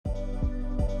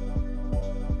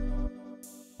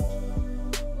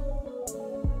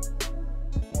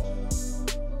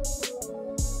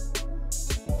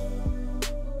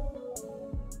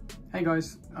Hey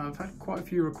guys, I've had quite a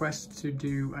few requests to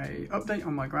do a update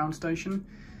on my ground station,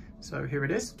 so here it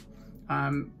is.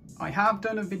 I have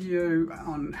done a video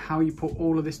on how you put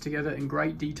all of this together in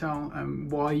great detail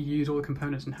and why you use all the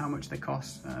components and how much they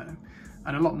cost and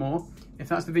a lot more. If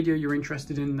that's the video you're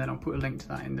interested in, then I'll put a link to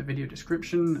that in the video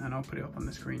description and I'll put it up on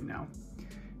the screen now.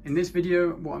 In this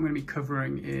video, what I'm going to be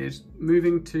covering is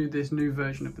moving to this new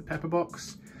version of the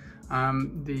Pepperbox,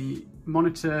 the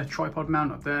monitor tripod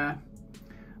mount up there,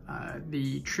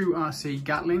 the TrueRC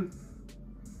Gatling,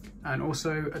 and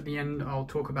also at the end I'll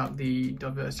talk about the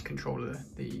diversity controller,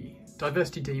 the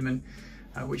diversity daemon,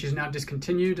 which is now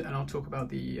discontinued, and I'll talk about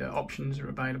the options that are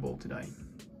available today.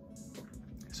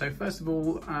 So first of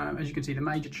all, as you can see, the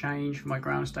major change for my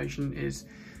ground station is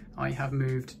I have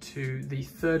moved to the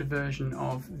third version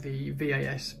of the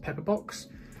VAS Pepperbox.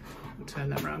 I'll turn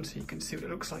that around so you can see what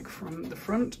it looks like from the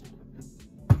front.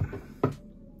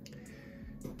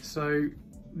 So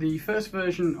the first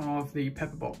version of the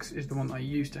Pepperbox is the one that I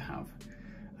used to have.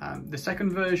 The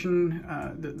second version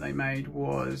that they made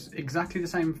was exactly the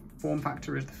same form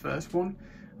factor as the first one,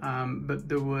 but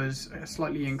there was a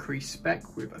slightly increased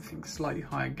spec with, I think, slightly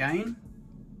higher gain,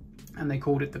 and they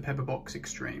called it the Pepperbox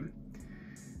Extreme.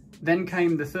 Then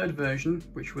came the third version,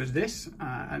 which was this,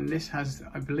 and this has,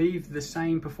 I believe, the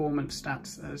same performance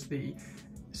stats as the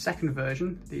second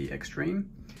version, the Extreme,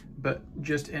 but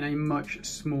just in a much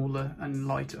smaller and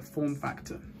lighter form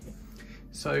factor.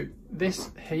 So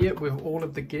this here, with all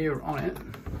of the gear on it,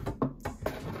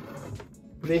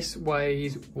 this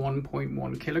weighs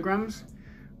 1.1 kilograms,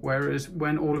 whereas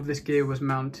when all of this gear was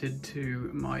mounted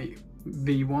to my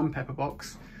V1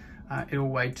 Pepperbox, it all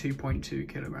weighed 2.2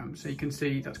 kilograms. So you can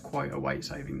see that's quite a weight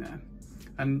saving there.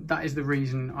 And that is the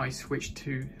reason I switched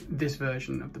to this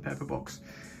version of the Pepperbox.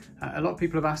 A lot of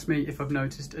people have asked me if I've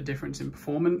noticed a difference in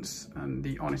performance, and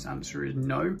the honest answer is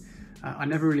no. I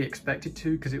never really expected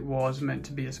to, because it was meant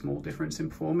to be a small difference in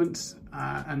performance,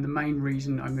 and the main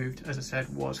reason I moved, as I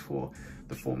said, was for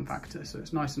the form factor. So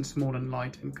it's nice and small and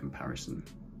light in comparison.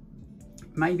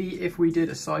 Maybe if we did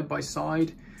a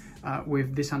side-by-side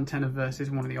with this antenna versus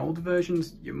one of the older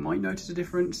versions, you might notice a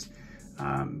difference,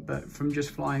 but from just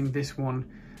flying this one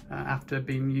after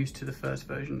being used to the first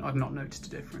version, I've not noticed a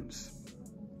difference.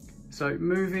 So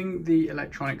moving the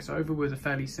electronics over was a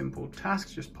fairly simple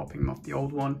task, just popping them off the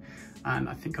old one, and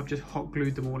I think I've just hot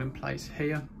glued them all in place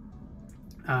here.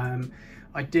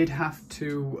 I did have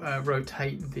to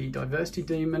rotate the diversity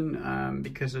daemon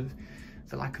because of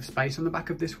the lack of space on the back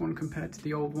of this one compared to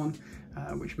the old one,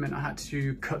 which meant I had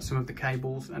to cut some of the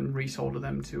cables and resolder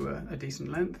them to a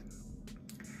decent length.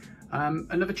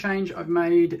 Another change I've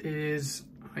made is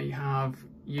I have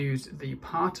used the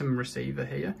Partum receiver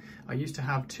here. I used to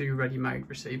have two ready-made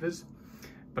receivers,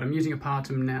 but I'm using a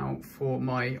Partum now for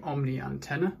my Omni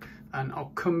antenna, and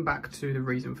I'll come back to the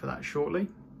reason for that shortly.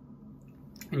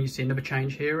 And you see another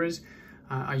change here is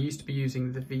I used to be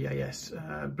using the VAS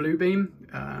Bluebeam,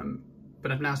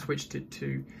 but I've now switched it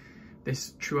to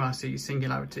this TrueRC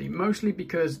Singularity, mostly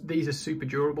because these are super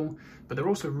durable, but they're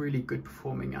also really good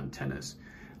performing antennas.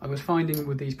 I was finding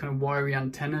with these kind of wiry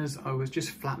antennas, I was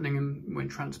just flattening them when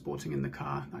transporting in the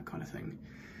car, that kind of thing.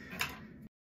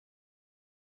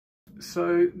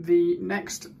 So the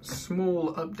next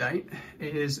small update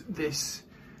is this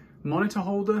monitor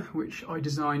holder, which I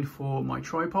designed for my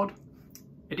tripod.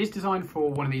 It is designed for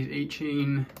one of these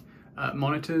Ichin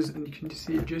monitors, and you can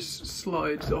see it just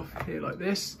slides off here like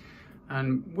this,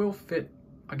 and will fit,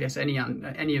 I guess, any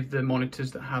of the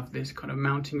monitors that have this kind of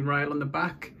mounting rail on the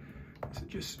back. So it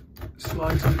just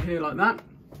slides on here like that.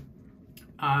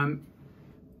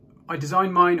 I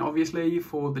designed mine obviously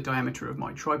for the diameter of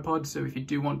my tripod, so if you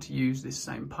do want to use this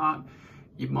same part,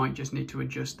 you might just need to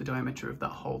adjust the diameter of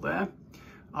that hole there.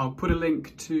 I'll put a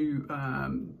link to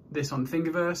this on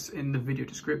Thingiverse in the video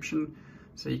description,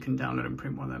 so you can download and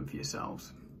print one of them for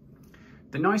yourselves.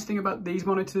 The nice thing about these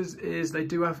monitors is they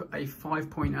do have a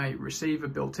 5.8 receiver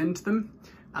built into them,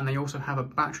 and they also have a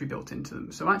battery built into them.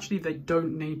 So actually they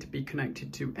don't need to be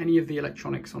connected to any of the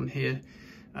electronics on here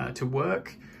to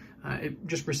work. It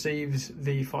just receives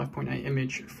the 5.8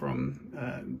 image from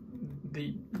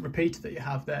the repeater that you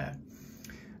have there.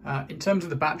 In terms of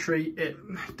the battery, it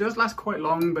does last quite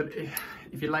long, but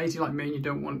if you're lazy like me and you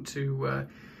don't want to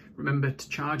remember to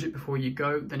charge it before you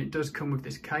go, then it does come with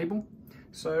this cable.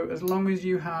 So as long as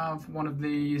you have one of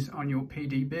these on your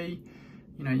PDB,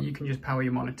 you know, you can just power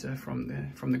your monitor from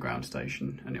the ground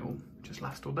station, and it will just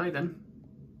last all day then.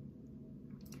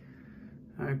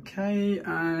 Okay,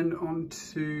 and on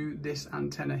to this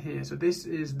antenna here. So this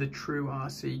is the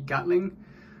TrueRC Gatling.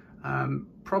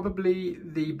 Probably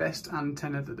the best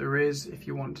antenna that there is if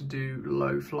you want to do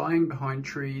low flying behind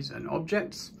trees and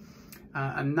objects,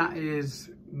 and that is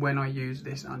when I use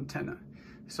this antenna.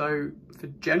 So for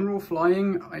general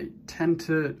flying, I tend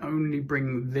to only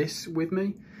bring this with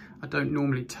me. I don't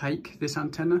normally take this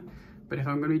antenna, but if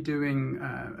I'm going to be doing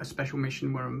a special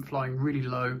mission where I'm flying really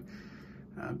low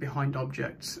behind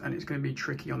objects and it's going to be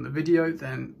tricky on the video,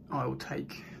 then I will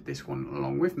take this one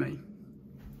along with me.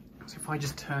 So if I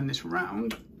just turn this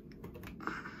around,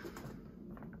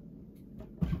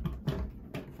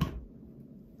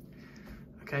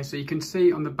 okay, so you can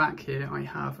see on the back here I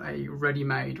have a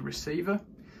ready-made receiver,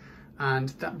 and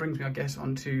that brings me, I guess,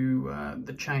 onto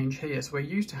the change here. So I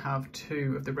used to have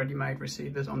 2 of the ready-made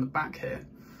receivers on the back here,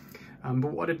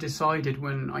 but what I decided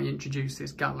when I introduced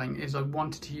this Gatling is I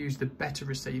wanted to use the better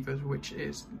receivers, which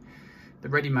is the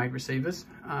ready-made receivers.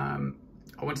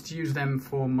 I wanted to use them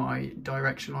for my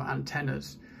directional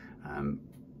antennas,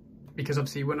 because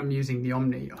obviously when I'm using the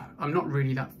Omni, I'm not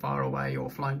really that far away or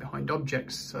flying behind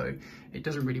objects, so it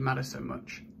doesn't really matter so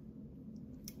much.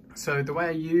 So the way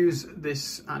I use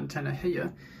this antenna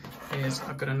here is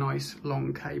I've got a nice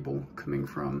long cable coming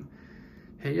from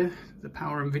here, the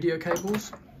power and video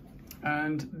cables,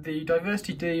 and the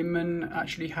Diversity Demon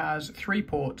actually has 3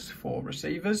 ports for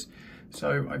receivers.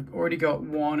 So I've already got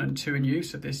 1 and 2 in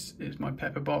use. So this is my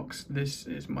Pepperbox, this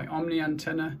is my Omni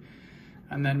antenna,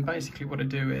 and then basically what I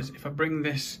do is if I bring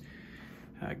this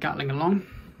Gatling along,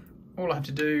 all I have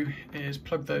to do is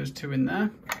plug those 2 in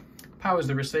there, powers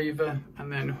the receiver,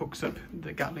 and then hooks up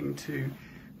the Gatling to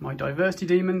my Diversity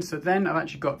Demon. So then I've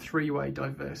actually got 3-way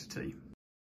diversity.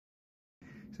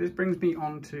 So this brings me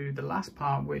on to the last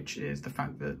part, which is the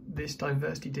fact that this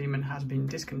Diversity Demon has been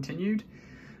discontinued.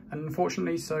 And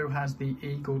unfortunately, so has the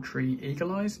Eagle Tree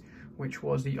Eagle Eyes, which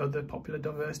was the other popular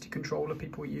diversity controller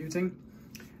people were using.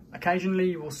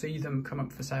 Occasionally you will see them come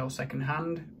up for sale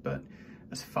secondhand, but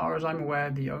as far as I'm aware,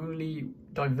 the only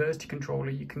diversity controller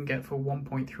you can get for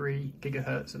 1.3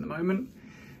 gigahertz at the moment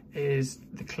is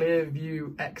the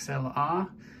Clearview XLR,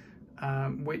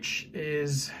 which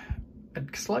is a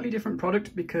slightly different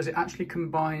product because it actually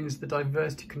combines the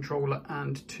diversity controller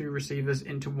and 2 receivers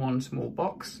into one small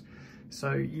box.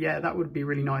 So yeah, that would be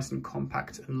really nice and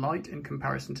compact and light in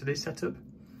comparison to this setup.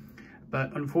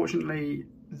 But unfortunately,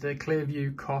 the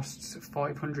Clearview costs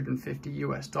 $550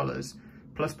 US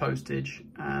plus postage,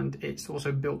 and it's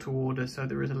also built to order, so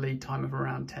there is a lead time of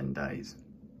around 10 days.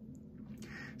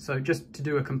 So just to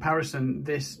do a comparison,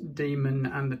 this Demon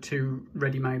and the 2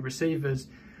 ready-made receivers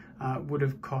would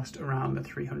have cost around the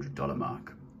 $300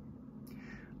 mark.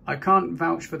 I can't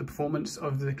vouch for the performance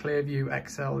of the Clearview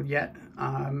XL yet.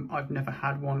 I've never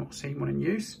had one or seen one in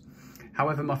use.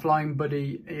 However, my flying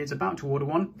buddy is about to order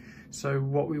one. So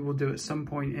what we will do at some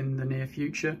point in the near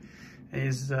future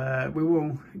is we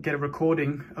will get a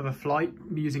recording of a flight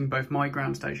using both my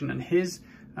ground station and his,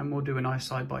 and we'll do a nice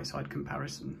side-by-side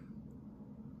comparison.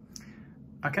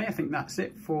 Okay, I think that's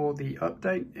it for the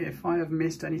update. If I have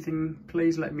missed anything,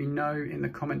 please let me know in the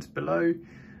comments below.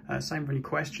 Same for any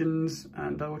questions,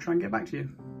 and I will try and get back to you.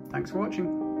 Thanks for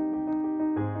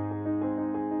watching.